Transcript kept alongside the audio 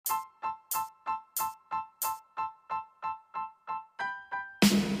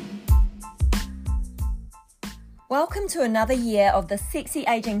Welcome to another year of the Sexy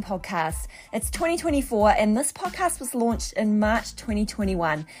Aging Podcast. It's 2024 and this podcast was launched in March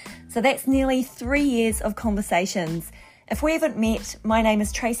 2021. So that's nearly 3 years of conversations. If we haven't met, my name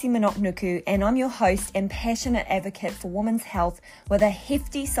is Tracy Minoknuku and I'm your host and passionate advocate for women's health with a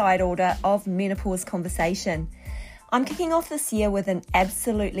hefty side order of menopause conversation. I'm kicking off this year with an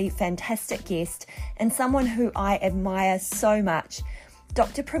absolutely fantastic guest and someone who I admire so much.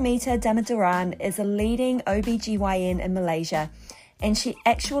 Dr. Premitha Damodaran is a leading OBGYN in Malaysia, and she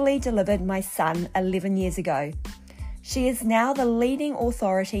actually delivered my son 11 years ago. She is now the leading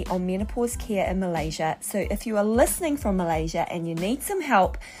authority on menopause care in Malaysia, so if you are listening from Malaysia and you need some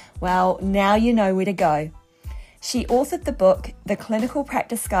help, well, now you know where to go. She authored the book, The Clinical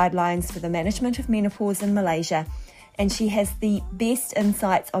Practice Guidelines for the Management of Menopause in Malaysia, and she has the best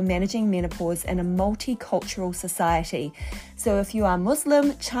insights on managing menopause in a multicultural society. So if you are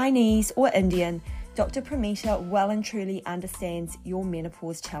Muslim, Chinese, or Indian, Dr. Premitha well and truly understands your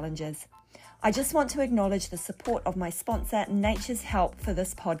menopause challenges. I just want to acknowledge the support of my sponsor, Nature's Help, for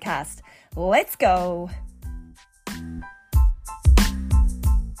this podcast. Let's go.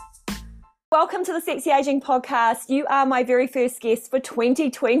 Welcome to the Sexy Aging Podcast. You are my very first guest for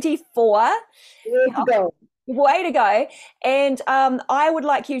 2024. Way to go. Way to go. And I would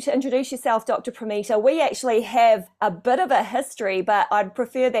like you to introduce yourself, Dr. Premitha. We actually have a bit of a history, but I'd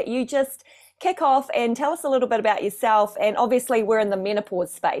prefer that you just kick off and tell us a little bit about yourself. And obviously we're in the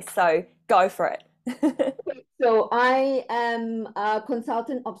menopause space, so go for it. So I am a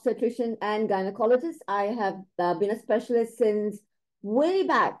consultant obstetrician and gynecologist. I have been a specialist since way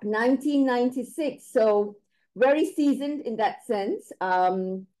back, 1996. So very seasoned in that sense.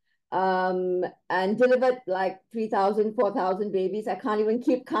 And delivered like 3,000, 4,000 babies. I can't even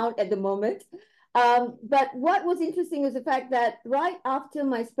keep count at the moment. But what was interesting was the fact that right after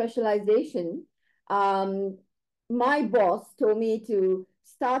my specialization, my boss told me to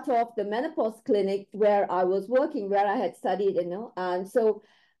start off the menopause clinic where I was working, where I had studied, And so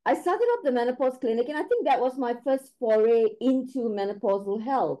I started off the menopause clinic, and I think that was my first foray into menopausal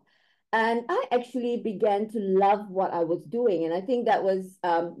health. And I actually began to love what I was doing. And I think that was,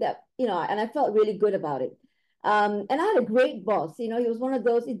 and I felt really good about it. And I had a great boss. He was one of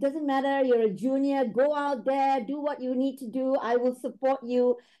those, it doesn't matter, you're a junior, go out there, do what you need to do. I will support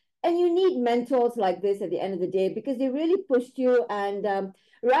you. And you need mentors like this at the end of the day because they really pushed you. And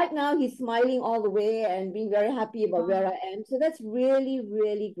right now he's smiling all the way and being very happy about where I am. So that's really,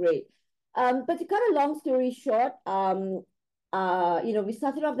 really great. But to cut a long story short, we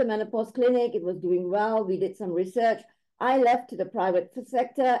started off the menopause clinic. It was doing well. We did some research. I left to the private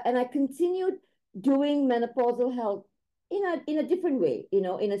sector and I continued doing menopausal health in a different way,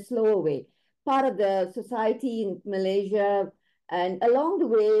 in a slower way. Part of the society in Malaysia, and along the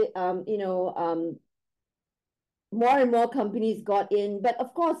way, more and more companies got in. But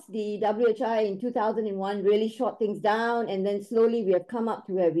of course, the WHI in 2001 really shot things down, and then slowly we have come up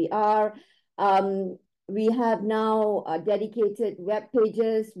to where we are. We have now dedicated web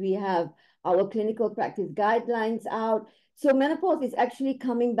pages. We have our clinical practice guidelines out. So menopause is actually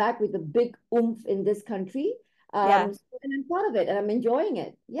coming back with a big oomph in this country. And I'm part of it and I'm enjoying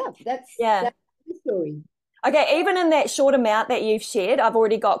it. That's the story. Okay, even in that short amount that you've shared, I've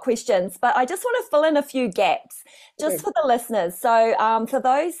already got questions, but I just want to fill in a few gaps just for the listeners. So for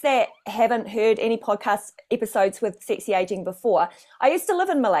those that haven't heard any podcast episodes with Sexy Aging before, I used to live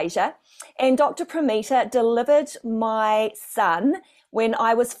in Malaysia and Dr. Premitha delivered my son when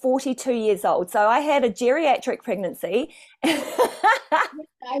I was 42 years old. So I had a geriatric pregnancy. I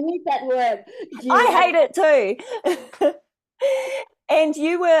hate that word. I hate it too. And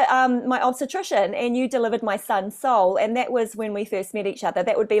you were my obstetrician and you delivered my son, Sol. And that was when we first met each other.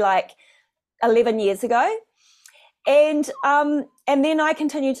 That would be like 11 years ago. And then I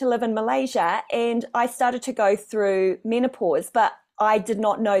continued to live in Malaysia and I started to go through menopause, but I did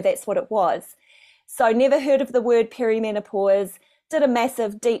not know that's what it was. So I never heard of the word perimenopause, did a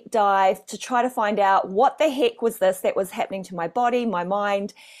massive deep dive to try to find out what the heck was this that was happening to my body, my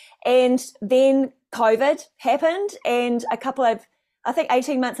mind. And then COVID happened and I think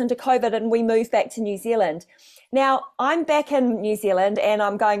 18 months into COVID and we moved back to New Zealand. Now I'm back in New Zealand and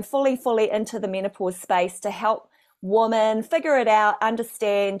I'm going fully into the menopause space to help women figure it out,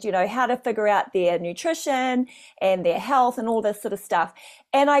 understand, how to figure out their nutrition and their health and all this sort of stuff.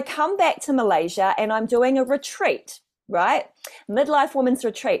 And I come back to Malaysia and I'm doing a retreat, right? Midlife Women's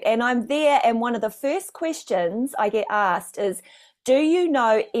Retreat. And I'm there and one of the first questions I get asked is, do you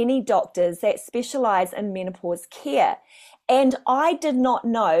know any doctors that specialize in menopause care? And I did not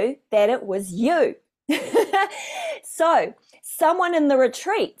know that it was you. So someone in the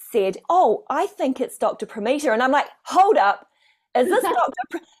retreat said, "Oh, I think it's Dr. Premitha." And I'm like, hold up. Is this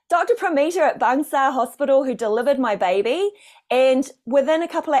Dr. Premitha at Bangsar Hospital who delivered my baby? And within a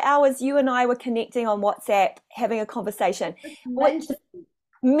couple of hours, you and I were connecting on WhatsApp, having a conversation, which is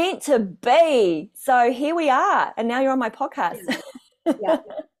meant to be. So here we are. And now you're on my podcast. Yeah,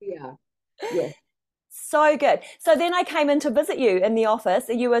 we are. Yes. So good. So then I came in to visit you in the office,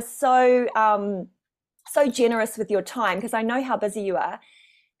 and you were so generous with your time because I know how busy you are.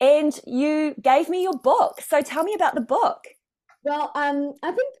 And you gave me your book. So tell me about the book. Well,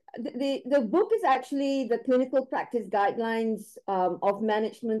 I think the book is actually the clinical practice guidelines of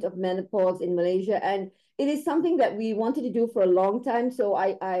management of menopause in Malaysia, and it is something that we wanted to do for a long time. So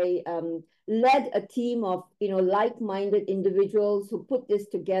I led a team of like-minded individuals who put this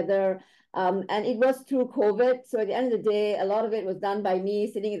together, and it was through COVID. So at the end of the day, a lot of it was done by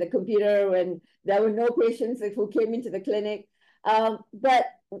me sitting at the computer when there were no patients who came into the clinic. But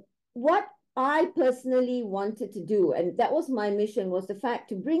what I personally wanted to do, and that was my mission, was the fact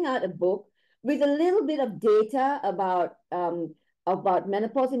to bring out a book with a little bit of data about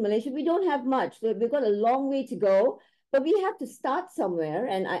menopause in Malaysia. We don't have much. So we've got a long way to go, but we have to start somewhere.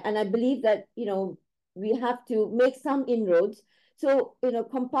 And I believe that, we have to make some inroads. So,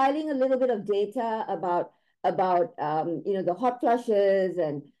 compiling a little bit of data about the hot flushes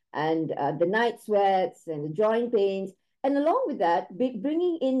and the night sweats and the joint pains. And along with that,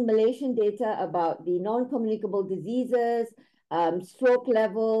 bringing in Malaysian data about the non-communicable diseases, stroke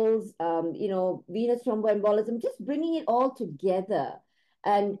levels, venous thromboembolism, just bringing it all together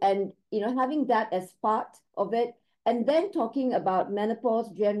and having that as part of it. And then talking about menopause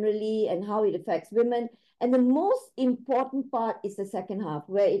generally and how it affects women. And the most important part is the second half,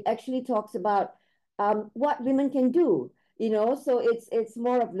 where it actually talks about what women can do. So it's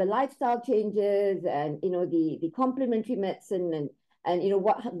more of the lifestyle changes and the complementary medicine and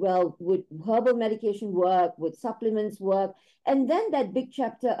would herbal medication work, would supplements work, and then that big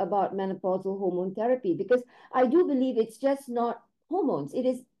chapter about menopausal hormone therapy, because I do believe it's just not hormones. It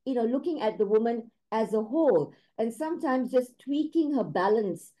is looking at the woman as a whole, and sometimes just tweaking her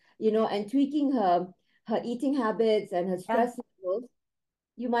balance, and tweaking her eating habits and her stress levels.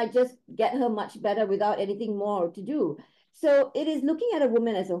 You might just get her much better without anything more to do. So it is looking at a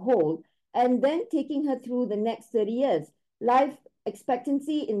woman as a whole and then taking her through the next 30 years. Life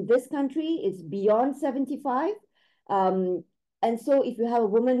expectancy in this country is beyond 75. And so if you have a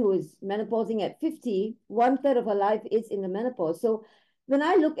woman who is menopausing at 50, 1/3 of her life is in the menopause. So when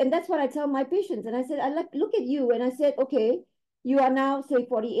I look, and that's what I tell my patients, and I said, look at you, and I said, okay, you are now, say,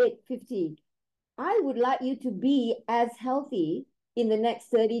 48, 50. I would like you to be as healthy in the next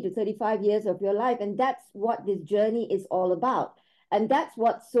 30 to 35 years of your life. And that's what this journey is all about. And that's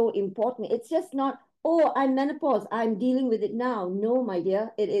what's so important. It's just not, oh, I'm menopause, I'm dealing with it now. No, my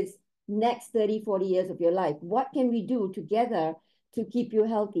dear, it is next 30, 40 years of your life. What can we do together to keep you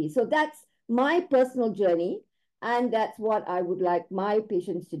healthy? So that's my personal journey. And that's what I would like my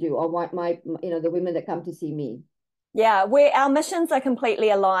patients to do, or what the women that come to see me. Yeah, our missions are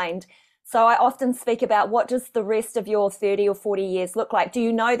completely aligned. So I often speak about, what does the rest of your 30 or 40 years look like? Do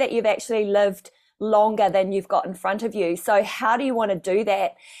you know that you've actually lived longer than you've got in front of you? So how do you want to do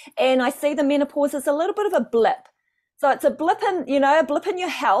that? And I see the menopause as a little bit of a blip. So it's a blip in your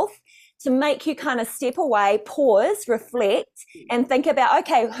health to make you kind of step away, pause, reflect, and think about,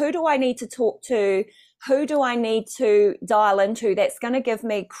 okay, who do I need to talk to? Who do I need to dial into that's going to give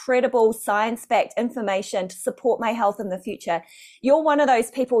me credible science-backed information to support my health in the future? You're one of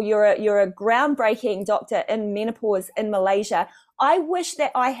those people. You're a groundbreaking doctor in menopause in Malaysia. I wish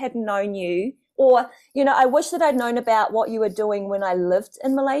that I had known you, or, I wish that I'd known about what you were doing when I lived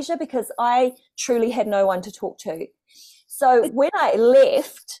in Malaysia, because I truly had no one to talk to. So when I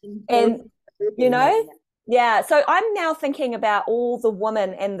left, and, yeah, so I'm now thinking about all the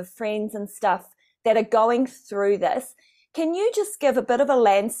women and the friends and stuff that are going through this. Can you just give a bit of a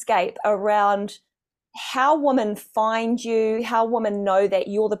landscape around how women find you, how women know that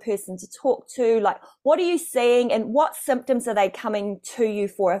you're the person to talk to? Like, what are you seeing and what symptoms are they coming to you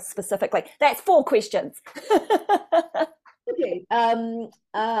for specifically? That's 4 questions. Okay.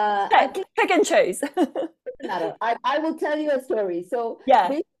 Pick and choose. Doesn't matter. I will tell you a story. So yeah,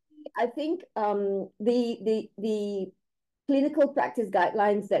 basically, I think the clinical practice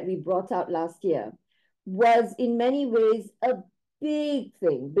guidelines that we brought out last year was in many ways a big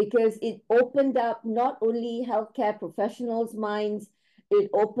thing, because it opened up not only healthcare professionals' minds, it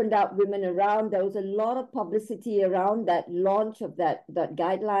opened up women around. There was a lot of publicity around that launch of that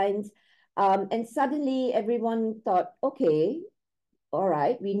guidelines. And suddenly everyone thought, okay, all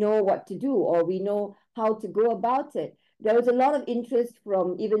right, we know what to do, or we know how to go about it. there was a lot of interest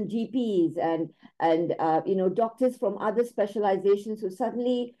from even GPs and doctors from other specializations who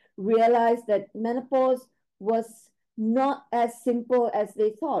suddenly realized that menopause was not as simple as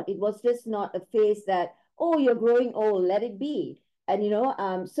they thought. It was just not a phase that, oh, you're growing old, let it be.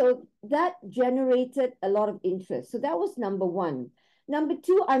 And so that generated a lot of interest. So that was number one. Number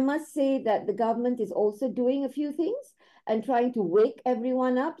two, I must say that the government is also doing a few things and trying to wake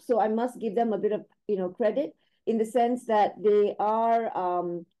everyone up. So I must give them a bit of credit in the sense that they are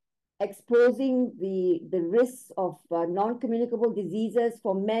exposing the risks of non-communicable diseases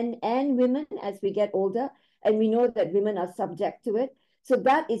for men and women as we get older. And we know that women are subject to it. So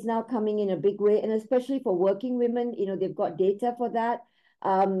that is now coming in a big way. And especially for working women, they've got data for that.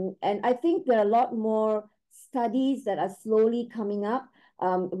 And I think there are a lot more studies that are slowly coming up,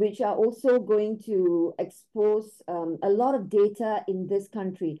 which are also going to expose a lot of data in this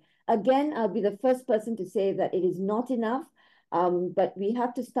country. Again, I'll be the first person to say that it is not enough. But we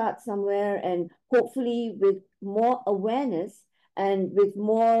have to start somewhere, and hopefully with more awareness and with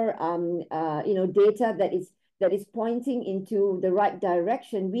more data that is pointing into the right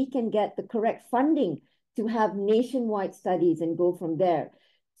direction, we can get the correct funding to have nationwide studies and go from there.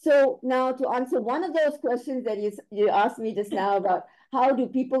 So now to answer one of those questions that you asked me just now about how do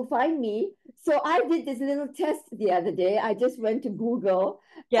people find me? So I did this little test the other day. I just went to Google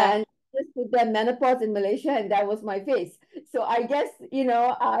Yeah. and just put the menopause in Malaysia, and that was my face. So I guess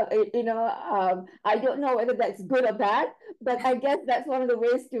I don't know whether that's good or bad, but I guess that's one of the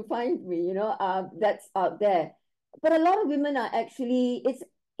ways to find me. That's out there. But a lot of women are actually, it's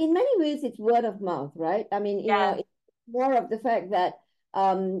in many ways it's word of mouth, right? I mean, Yeah. it's more of the fact that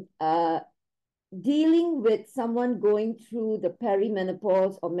um, uh, dealing with someone going through the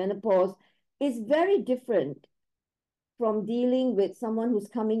perimenopause or menopause is very different from dealing with someone who's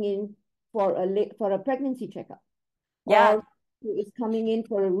coming in for a pregnancy checkup Yeah. or who is coming in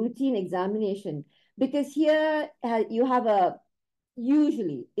for a routine examination. Because here you have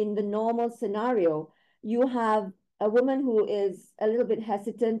usually in the normal scenario, you have a woman who is a little bit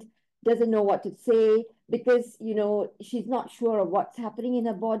hesitant, doesn't know what to say because, she's not sure of what's happening in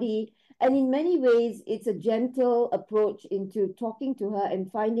her body. And in many ways, it's a gentle approach into talking to her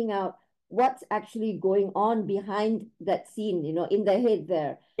and finding out what's actually going on behind that scene, in the head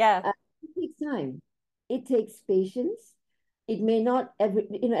there. Yeah. It takes time. It takes patience. It may not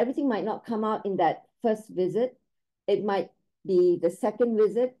everything might not come out in that first visit. It might be the second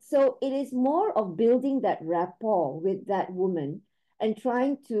visit. So it is more of building that rapport with that woman and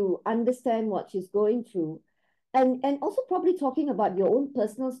trying to understand what she's going through. And also probably talking about your own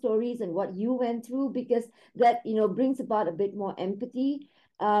personal stories and what you went through, because that, brings about a bit more empathy.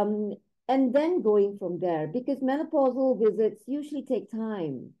 Um, and then going from there, because menopausal visits usually take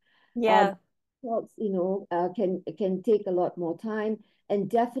time. Yeah. Talks, can take a lot more time and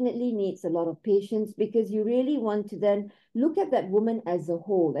definitely needs a lot of patience because you really want to then look at that woman as a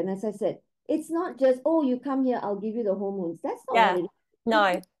whole. And as I said, it's not just, oh, you come here, I'll give you the hormones. That's not what Yeah. it is.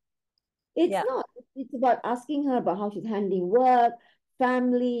 No. It's Yeah. not. It's about asking her about how she's handling work,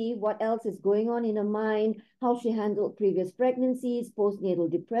 family, what else is going on in her mind, how she handled previous pregnancies, postnatal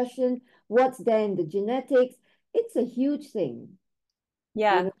depression, what's there in the genetics. It's a huge thing, you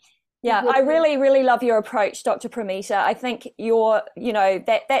Yeah. know. Yeah, I really, really love your approach, Dr. Premitha. I think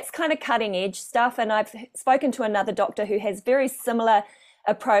that's kind of cutting edge stuff. And I've spoken to another doctor who has very similar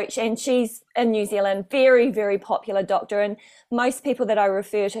approach, and she's in New Zealand, very, very popular doctor. And most people that I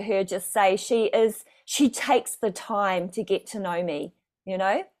refer to her just say she takes the time to get to know me, you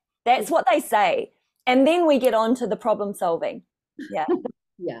know? That's what they say. And then we get on to the problem solving. Yeah.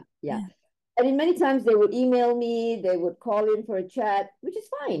 Yeah, yeah. I mean, many times they would email me, they would call in for a chat, which is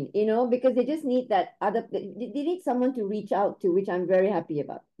fine, because they just need they need someone to reach out to, which I'm very happy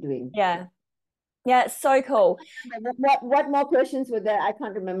about doing. Yeah. Yeah, it's so cool. What more questions were there? I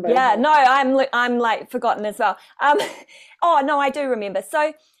can't remember. Yeah, no, I'm like forgotten as well. Oh no, I do remember.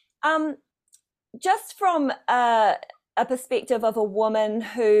 So, um, just from a perspective of a woman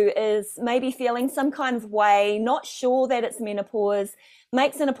who is maybe feeling some kind of way, not sure that it's menopause,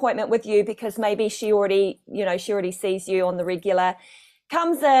 makes an appointment with you because maybe she already sees you on the regular,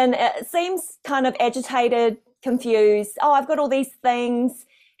 comes in, it seems kind of agitated, confused. Oh, I've got all these things,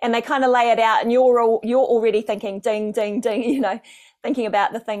 and they kind of lay it out, and you're already thinking, ding, ding, ding, thinking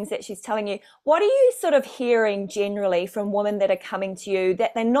about the things that she's telling you. What are you sort of hearing generally from women that are coming to you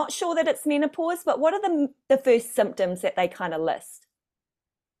that they're not sure that it's menopause, but what are the first symptoms that they kind of list?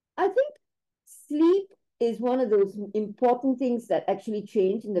 I think sleep is one of those important things that actually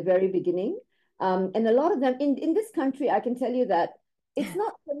change in the very beginning. And a lot of them in this country, I can tell you that it's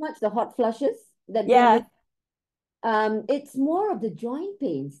not so much the hot flushes that Yeah, women It's more of the joint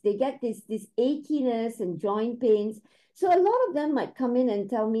pains. They get this achiness and joint pains. So a lot of them might come in and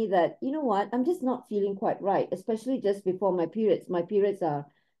tell me that, you know what, I'm just not feeling quite right, especially just before my periods. My periods are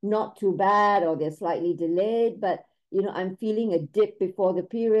not too bad or they're slightly delayed, but I'm feeling a dip before the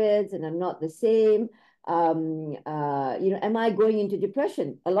periods and I'm not the same. Am I going into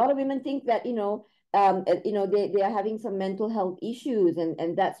depression? A lot of women think that, they are having some mental health issues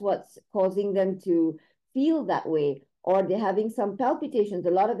and that's what's causing them to feel that way, or they're having some palpitations.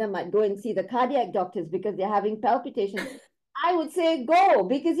 A lot of them might go and see the cardiac doctors because they're having palpitations. I would say go,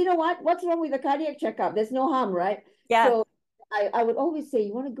 because you know what? What's wrong with the cardiac checkup? There's no harm, right? Yeah. So I would always say,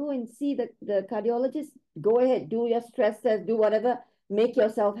 you want to go and see the cardiologist, go ahead, do your stress test, do whatever, make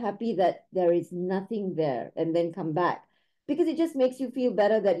yourself happy that there is nothing there, and then come back. Because it just makes you feel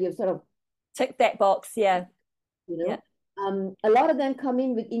better that you've sort of Tick that box. Yeah. you Yeah. know. A lot of them come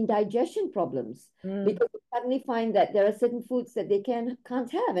in with indigestion problems Mm. because they suddenly find that there are certain foods that they can't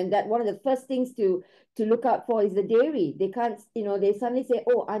have, and that one of the first things to look out for is the dairy. They can't, they suddenly say,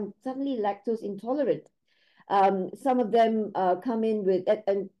 "Oh, I'm suddenly lactose intolerant." Some of them come in with,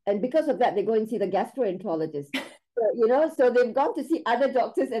 and because of that, they go and see the gastroenterologist. So they've gone to see other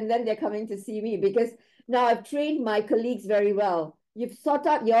doctors, and then they're coming to see me because now I've trained my colleagues very well. You've sought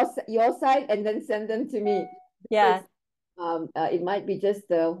out your side and then send them to me because Yeah. it might be just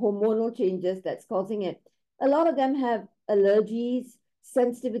the hormonal changes that's causing it. A lot of them have allergies,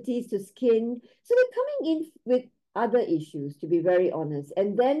 sensitivities to skin. So they're coming in with other issues, to be very honest.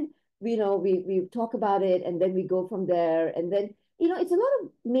 And then, we talk about it and then we go from there. And then, it's a lot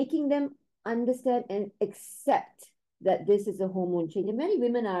of making them understand and accept that this is a hormone change. And many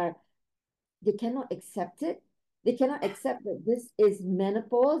women they cannot accept it. They cannot accept that this is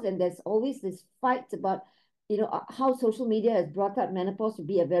menopause, and there's always this fight about, how social media has brought out menopause to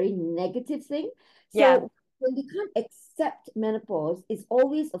be a very negative thing. Yeah. So when you can't accept menopause, it's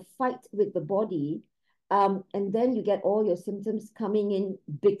always a fight with the body, and then you get all your symptoms coming in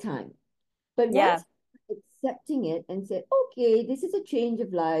big time. But Yeah. once accepting it and say, okay, this is a change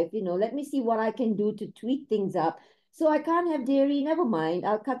of life, let me see what I can do to tweak things up. So I can't have dairy, never mind,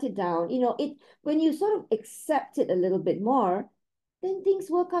 I'll cut it down. When you sort of accept it a little bit more, then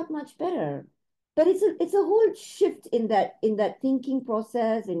things work out much better. But it's a whole shift in that thinking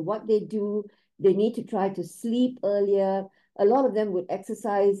process and what they do. They need to try to sleep earlier. A lot of them would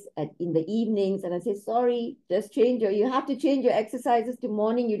exercise in the evenings, and I say, sorry, just you have to change your exercises to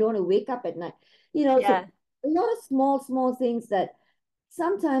morning. You don't want to wake up at night. So Yeah. a lot of small things that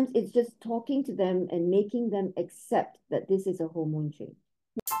sometimes it's just talking to them and making them accept that this is a hormone change.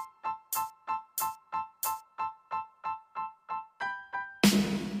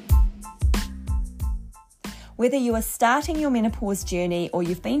 Whether you are starting your menopause journey or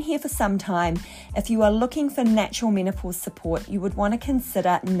you've been here for some time, if you are looking for natural menopause support, you would want to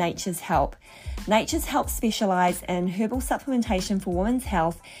consider Nature's Help. Nature's Help specialise in herbal supplementation for women's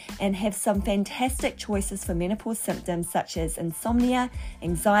health and have some fantastic choices for menopause symptoms such as insomnia,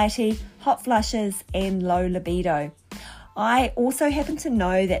 anxiety, hot flushes, and low libido. I also happen to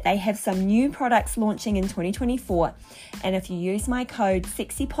know that they have some new products launching in 2024, and if you use my code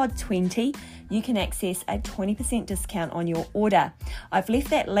SEXYPOD20, you can access a 20% discount on your order. I've left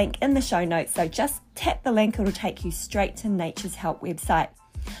that link in the show notes, so just tap the link, it'll take you straight to Nature's Help website.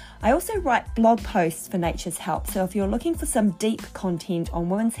 I also write blog posts for Nature's Help, so if you're looking for some deep content on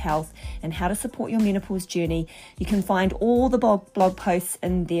women's health and how to support your menopause journey, you can find all the blog posts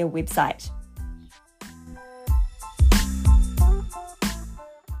in their website.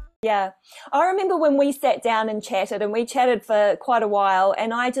 Yeah, I remember when we sat down and we chatted for quite a while,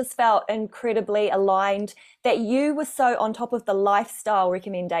 and I just felt incredibly aligned that you were so on top of the lifestyle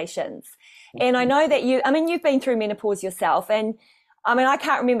recommendations. And I know that you've been through menopause yourself, and I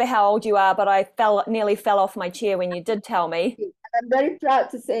can't remember how old you are, but I nearly fell off my chair when you did tell me. I'm very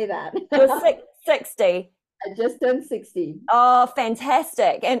proud to say that. You're 60. I just turned 60. Oh,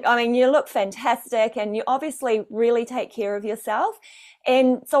 fantastic. And you look fantastic, and you obviously really take care of yourself.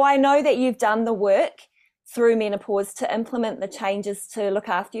 And so I know that you've done the work through menopause to implement the changes to look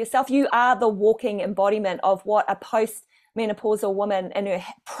after yourself. You are the walking embodiment of what a post-menopausal woman in her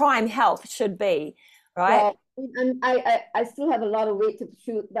prime health should be, right? Well, I still have a lot of weight to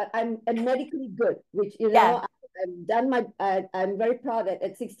shoot, but I'm medically good, which, Yeah. I've done I'm very proud that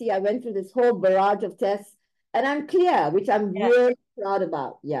at 60, I went through this whole barrage of tests and I'm clear, which I'm really proud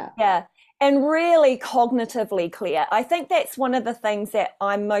about. Yeah. Yeah. And really cognitively clear. I think that's one of the things that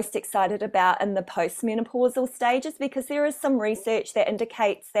I'm most excited about in the postmenopausal stages, because there is some research that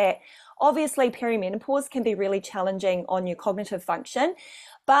indicates that obviously perimenopause can be really challenging on your cognitive function,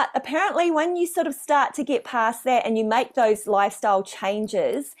 But apparently, when you sort of start to get past that and you make those lifestyle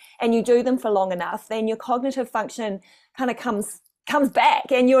changes and you do them for long enough, then your cognitive function kind of comes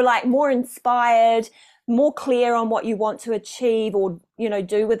back, and you're like more inspired, more clear on what you want to achieve or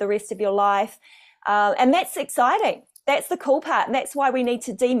do with the rest of your life, and that's exciting. That's the cool part, and that's why we need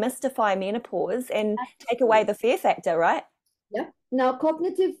to demystify menopause and take away the fear factor, right? Yeah. Now,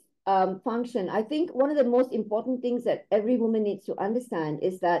 cognitive function, I think one of the most important things that every woman needs to understand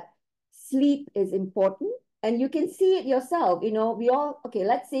is that sleep is important. And you can see it yourself. We all, okay,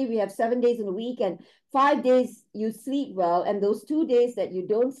 let's say we have 7 days in a week and 5 days you sleep well. And those 2 days that you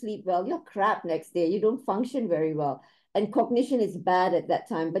don't sleep well, you're crap next day. You don't function very well. And cognition is bad at that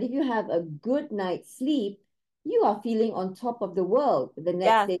time. But if you have a good night's sleep, you are feeling on top of the world the next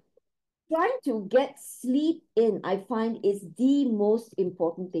Yeah. day. Trying to get sleep in, I find, is the most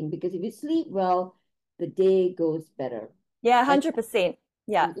important thing, because if you sleep well, the day goes better. Yeah, And 100%.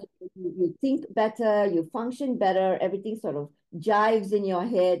 Yeah. you think better, you function better, everything sort of jives in your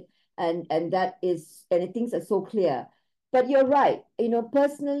head, and things are so clear. But you're right.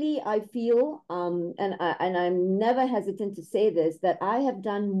 Personally, I feel, and I'm never hesitant to say this, that I have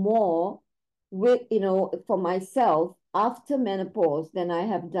done more with, for myself after menopause than I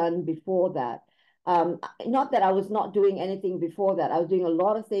have done before that. Not that I was not doing anything before that. I was doing a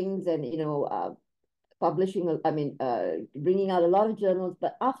lot of things, and publishing, bringing out a lot of journals.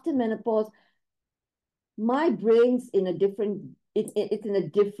 But after menopause, my brain's in a different, it's in a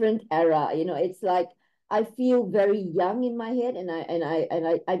different era. It's like I feel very young in my head, and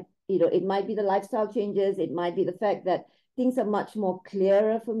I it might be the lifestyle changes, it might be the fact that things are much more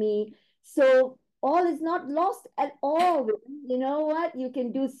clearer for me. So all is not lost at all. You know what? You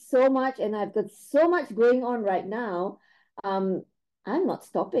can do so much, and I've got so much going on right now. Um, I'm not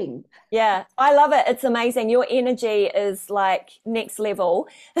stopping. Yeah, I love it. It's amazing. Your energy is like next level,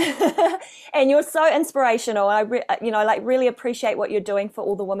 and you're so inspirational. Like really appreciate what you're doing for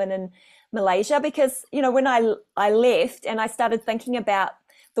all the women in Malaysia, because when I left and I started thinking about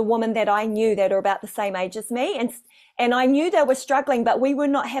the women that I knew that are about the same age as me, and I knew they were struggling, but we were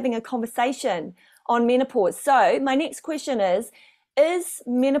not having a conversation on menopause. So my next question is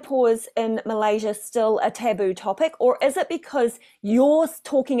menopause in Malaysia still a taboo topic, or is it because you're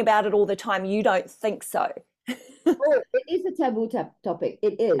talking about it all the time, you don't think so? Oh, it is a taboo topic.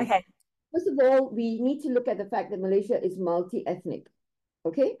 It is. Okay. First of all, we need to look at the fact that Malaysia is multi-ethnic.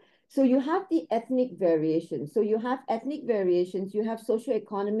 Okay. So you have the ethnic variations. So you have ethnic variations, you have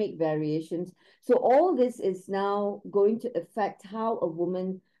socioeconomic variations. So all this is now going to affect how a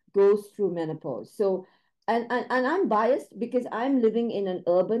woman goes through menopause. So, and I'm biased because I'm living in an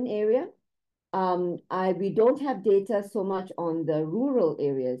urban area. We don't have data so much on the rural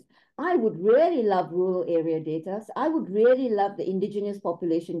areas. I would really love rural area data. I would really love the indigenous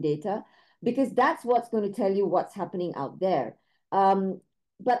population data, because that's what's going to tell you what's happening out there. Um,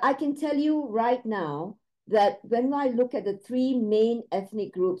 but I can tell you right now that when I look at the three main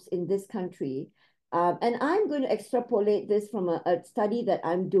ethnic groups in this country, and I'm going to extrapolate this from a study that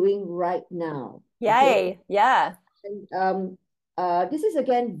I'm doing right now. Okay. Yay. Yeah. And, this is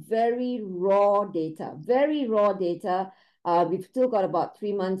again very raw data, very raw data. We've still got about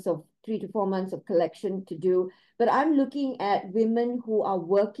 3 to 4 months of collection to do, but I'm looking at women who are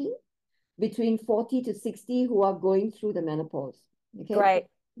working between 40 to 60 who are going through the menopause. Okay. Great.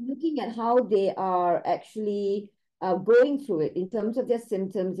 Looking at how they are actually going through it in terms of their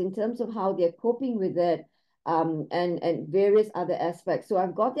symptoms, in terms of how they're coping with it, and various other aspects. So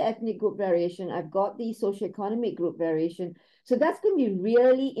I've got the ethnic group variation, I've got the socioeconomic group variation. So that's going to be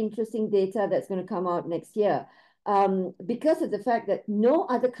really interesting data that's going to come out next year, because of the fact that no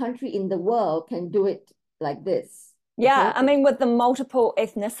other country in the world can do it like this. Yeah, Okay. I mean, with the multiple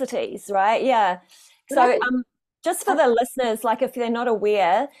ethnicities, right? Yeah. But I So, think just for the listeners, like if they're not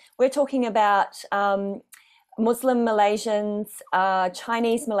aware, we're talking about Muslim Malaysians,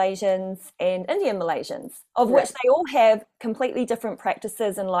 Chinese Malaysians, and Indian Malaysians, of which correct. they all have completely different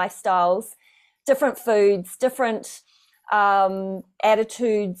practices and lifestyles, different foods, different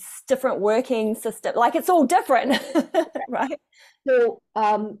attitudes, different working system. Like it's all different, right? So,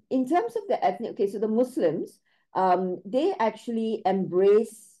 in terms of the ethnic, okay, so the Muslims, they actually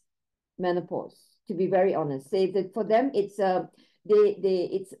embrace menopause. To be very honest, say that for them, it's a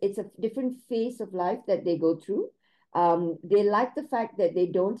different phase of life that they go through. They like the fact that they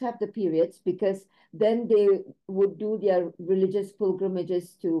don't have the periods, because then they would do their religious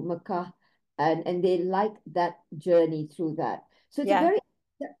pilgrimages to Mecca, and they like that journey through that. So it's a Yeah. very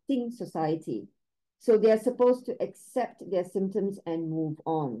accepting society. So they're supposed to accept their symptoms and move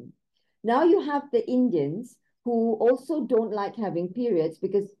on. Now you have the Indians who also don't like having periods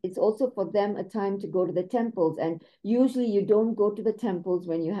because it's also for them a time to go to the temples. And usually you don't go to the temples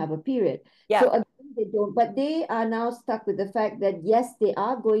when you have a period. Yeah. So again, they don't, but they are now stuck with the fact that yes, they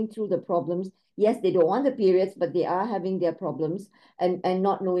are going through the problems. Yes, they don't want the periods, but they are having their problems and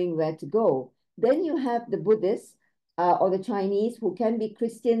not knowing where to go. Then you have the Buddhists or the Chinese who can be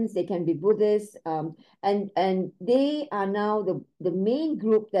Christians, they can be Buddhists, and they are now the main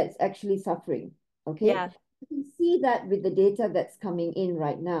group that's actually suffering. Okay, Yeah. you can see that with the data that's coming in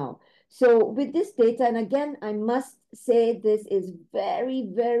right now. So with this data, and again, I must say this is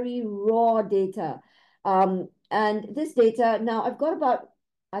very, very raw data. And this data, now I've got about,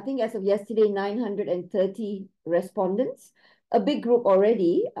 I think as of yesterday, 930 respondents, a big group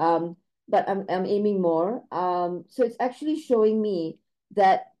already, but I'm aiming more. So it's actually showing me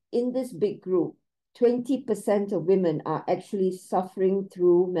that in this big group, 20% of women are actually suffering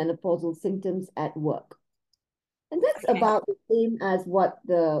through menopausal symptoms at work. And that's Okay. about the same as what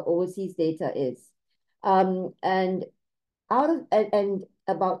the overseas data is. And and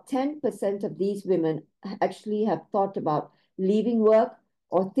about 10% of these women actually have thought about leaving work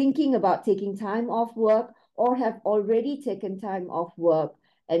or thinking about taking time off work or have already taken time off work.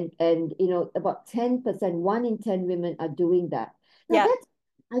 And about 10%, 1 in 10 women are doing that. Now Yeah.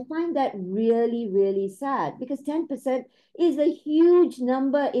 I find that really, really sad because 10% is a huge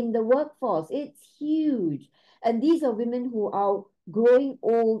number in the workforce. It's huge. And these are women who are growing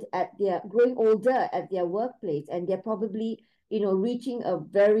older at their workplace, and they're probably, reaching a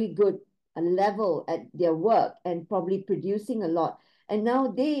very good level at their work and probably producing a lot. And now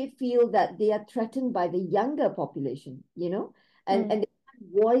they feel that they are threatened by the younger population, Mm. and they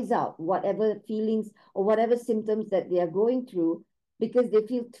can't voice out whatever feelings or whatever symptoms that they are going through because they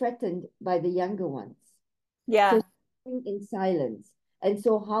feel threatened by the younger ones. So Yeah. suffering in silence. And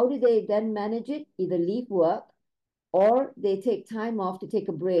so how do they then manage it? Either leave work or they take time off to take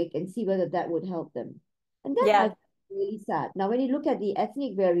a break and see whether that would help them. And that I Yeah. find really sad. Now, when you look at the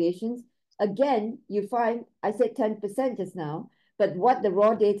ethnic variations, again, you find, I said 10% just now, but what the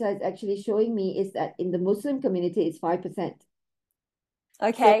raw data is actually showing me is that in the Muslim community, it's 5%. So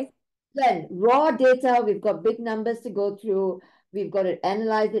Okay. then, raw data, we've got big numbers to go through. We've got to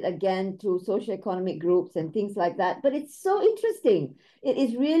analyze it again through socioeconomic groups and things like that. But it's so interesting. It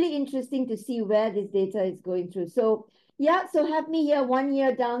is really interesting to see where this data is going through. So, yeah, so have me here 1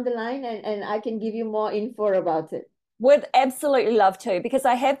 year down the line and I can give you more info about it. Would absolutely love to, because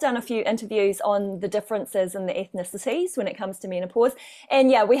I have done a few interviews on the differences in the ethnicities when it comes to menopause.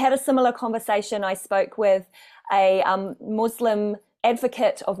 And yeah, we had a similar conversation. I spoke with a Muslim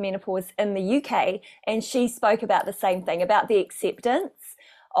advocate of menopause in the UK, and she spoke about the same thing, about the acceptance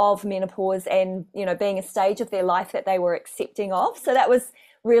of menopause and, being a stage of their life that they were accepting of. So that was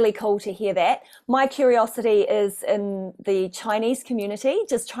really cool to hear that. My curiosity is in the Chinese community,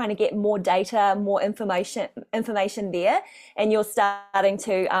 just trying to get more data, more information there. And you're starting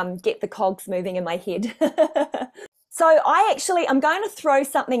to get the cogs moving in my head. So I'm going to throw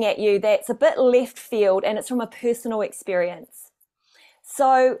something at you that's a bit left field, and it's from a personal experience.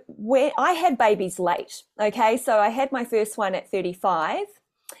 So when I had babies late, okay, so I had my first one at 35.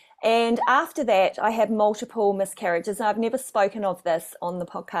 And after that, I had multiple miscarriages. And I've never spoken of this on the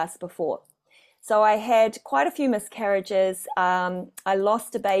podcast before. So I had quite a few miscarriages. I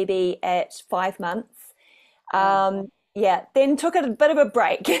lost a baby at 5 months. Yeah, then took a bit of a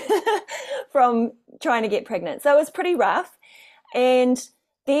break from trying to get pregnant. So it was pretty rough. And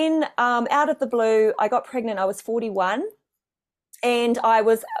then out of the blue, I got pregnant. I was 41. And I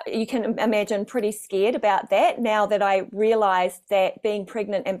was, you can imagine, pretty scared about that now that I realized that being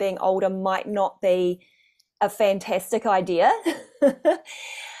pregnant and being older might not be a fantastic idea.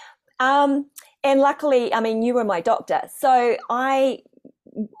 And luckily, I mean, you were my doctor. So I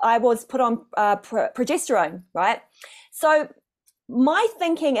was put on progesterone, right? So my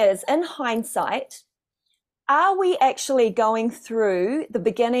thinking is, in hindsight, are we actually going through the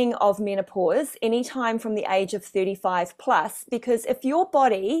beginning of menopause anytime from the age of 35 plus? Because if your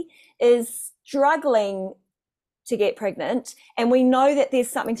body is struggling to get pregnant, and we know that there's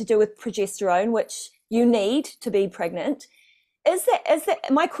something to do with progesterone, which you need to be pregnant, is that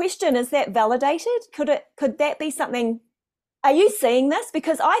my question, is that validated? Could that be something? Are you seeing this?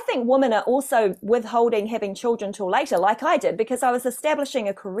 Because I think women are also withholding having children till later, like I did, because I was establishing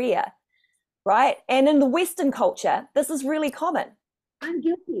a career, right? And in the Western culture, this is really common. I'm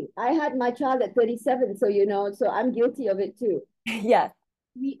guilty. I had my child at 37, so I'm guilty of it too. Yeah.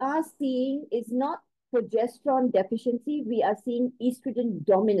 We are seeing is not progesterone deficiency, we are seeing estrogen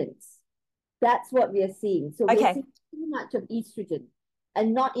dominance. That's what we are seeing. So we're Okay. seeing too much of estrogen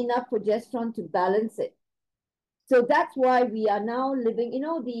and not enough progesterone to balance it. So that's why we are now living,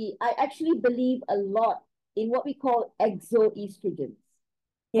 I actually believe a lot in what we call exoestrogens,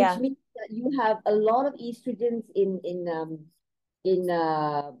 which Yeah. means that you have a lot of estrogens in in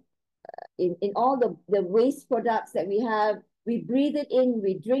all the waste products that we have. We breathe it in,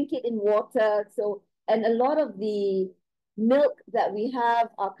 we drink it in water. So, and a lot of the milk that we have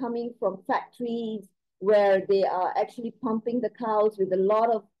are coming from factories where they are actually pumping the cows with a lot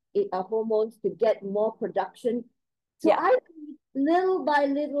of hormones to get more production. So Yeah. I believe little by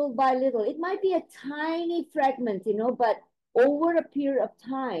little by little, it might be a tiny fragment, but over a period of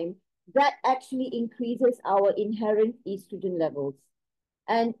time, that actually increases our inherent estrogen levels.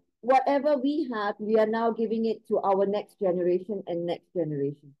 And whatever we have, we are now giving it to our next generation and next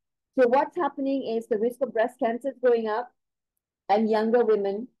generation. So what's happening is the risk of breast cancer is going up, and younger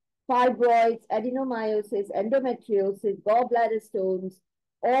women, fibroids, adenomyosis, endometriosis, gallbladder stones,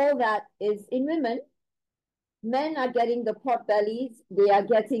 all that is in women. Men are getting the pot bellies, they are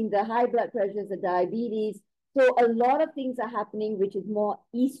getting the high blood pressures, the diabetes. So a lot of things are happening which is more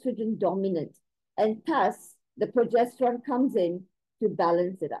estrogen dominant. And thus, the progesterone comes in to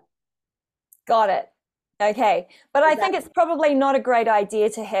balance it up. Got it. Okay. But I think it's probably not a great idea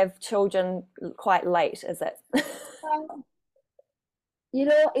to have children quite late, is it?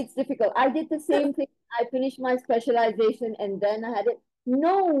 It's difficult. I did the same thing. I finished my specialization and then I had it.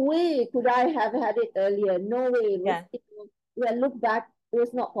 No way could I have had it earlier. No way. Yeah. Look back, it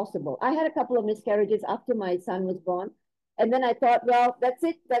was not possible. I had a couple of miscarriages after my son was born. And then I thought, well, that's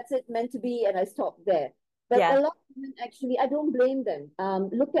it, meant to be. And I stopped there. But Yeah. a lot of women, actually, I don't blame them.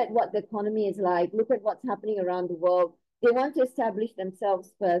 Look at what the economy is like. Look at what's happening around the world. They want to establish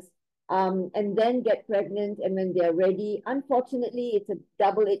themselves first. And then get pregnant, and when they're ready, unfortunately, it's a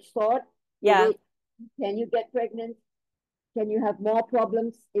double-edged sword. Yeah. Can you get pregnant? Can you have more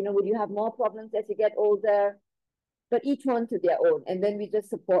problems? Will you have more problems as you get older? But each one to their own, and then we just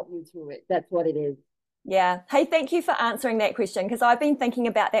support you through it. That's what it is. Yeah. Hey, thank you for answering that question, because I've been thinking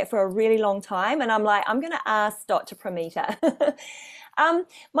about that for a really long time, and I'm like, I'm going to ask Dr. Premitha.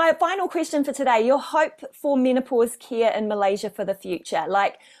 My final question for today, your hope for menopause care in Malaysia for the future.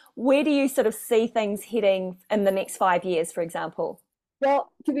 Like, where do you sort of see things heading in the next 5 years, for example? Well,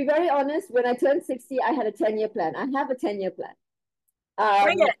 to be very honest, when I turned 60, I had a 10-year plan. I have a 10-year plan.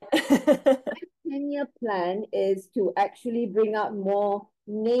 Bring it. My 10-year plan is to actually bring out more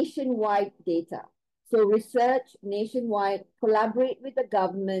nationwide data. So research nationwide, collaborate with the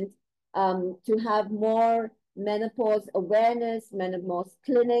government to have more menopause awareness, menopause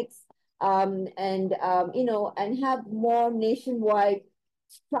clinics, and have more nationwide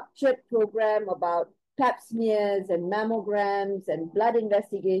structured program about pap smears and mammograms and blood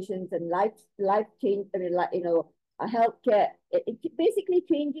investigations and life change, healthcare. Basically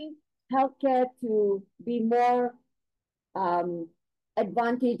changing healthcare to be more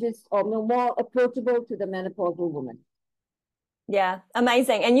advantageous or more approachable to the menopausal woman. Yeah,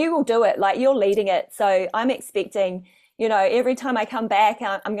 amazing. And you will do it, like you're leading it. So I'm expecting, every time I come back,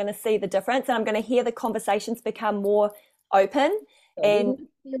 I'm going to see the difference, and I'm going to hear the conversations become more open. So and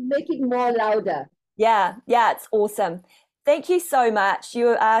make it more louder. Yeah, it's awesome. Thank you so much.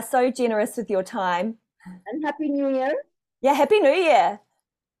 You are so generous with your time. And Happy New Year. Yeah, Happy New Year.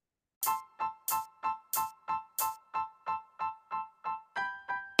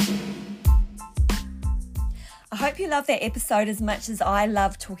 I hope you love that episode as much as I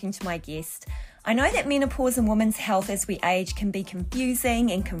love talking to my guest. I know that menopause and women's health as we age can be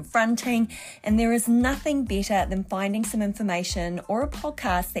confusing and confronting, and there is nothing better than finding some information or a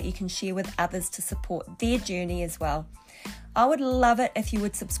podcast that you can share with others to support their journey as well. I would love it if you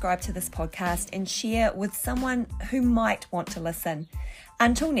would subscribe to this podcast and share with someone who might want to listen.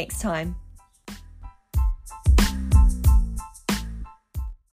 Until next time.